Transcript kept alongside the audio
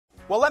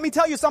Well, let me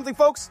tell you something,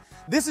 folks.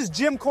 This is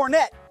Jim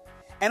Cornette,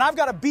 and I've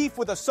got a beef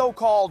with a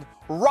so-called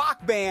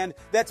rock band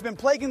that's been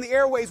plaguing the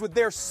airways with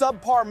their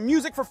subpar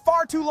music for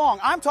far too long.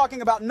 I'm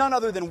talking about none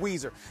other than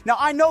Weezer. Now,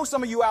 I know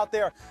some of you out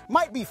there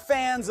might be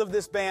fans of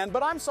this band,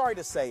 but I'm sorry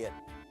to say it.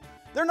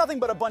 They're nothing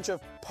but a bunch of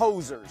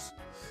posers.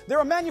 They're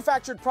a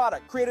manufactured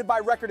product created by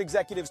record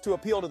executives to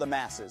appeal to the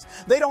masses.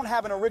 They don't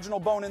have an original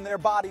bone in their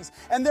bodies,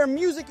 and their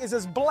music is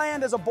as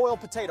bland as a boiled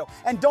potato.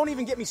 And don't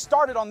even get me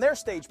started on their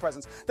stage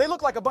presence. They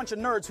look like a bunch of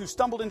nerds who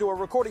stumbled into a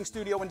recording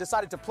studio and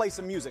decided to play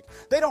some music.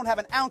 They don't have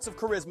an ounce of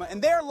charisma,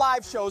 and their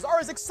live shows are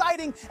as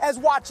exciting as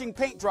watching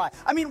paint dry.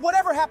 I mean,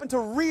 whatever happened to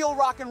real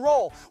rock and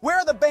roll? Where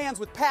are the bands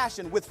with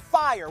passion, with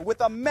fire,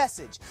 with a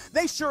message?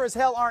 They sure as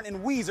hell aren't in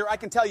Weezer, I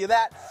can tell you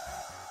that.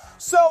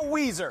 So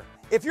Weezer,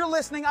 if you're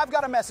listening, I've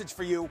got a message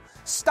for you.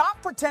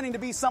 Stop pretending to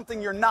be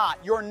something you're not.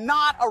 You're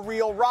not a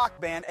real rock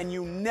band, and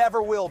you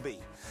never will be.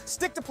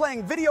 Stick to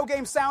playing video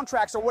game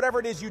soundtracks or whatever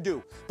it is you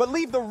do, but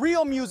leave the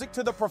real music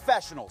to the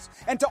professionals.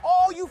 And to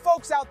all you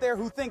folks out there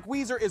who think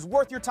Weezer is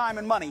worth your time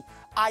and money,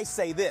 I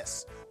say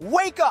this: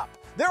 wake up!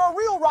 There are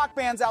real rock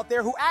bands out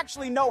there who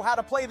actually know how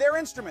to play their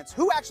instruments,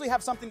 who actually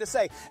have something to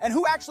say, and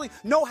who actually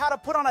know how to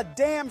put on a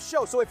damn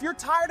show. So if you're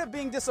tired of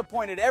being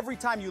disappointed every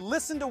time you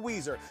listen to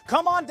Weezer,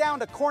 come on down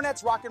to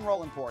Cornette's Rock and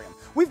Roll Emporium.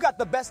 We've got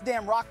the best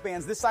damn rock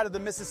bands this side of the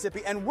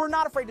Mississippi, and we're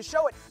not afraid to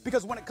show it,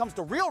 because when it comes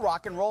to real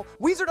rock and roll,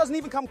 Weezer doesn't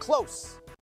even come close.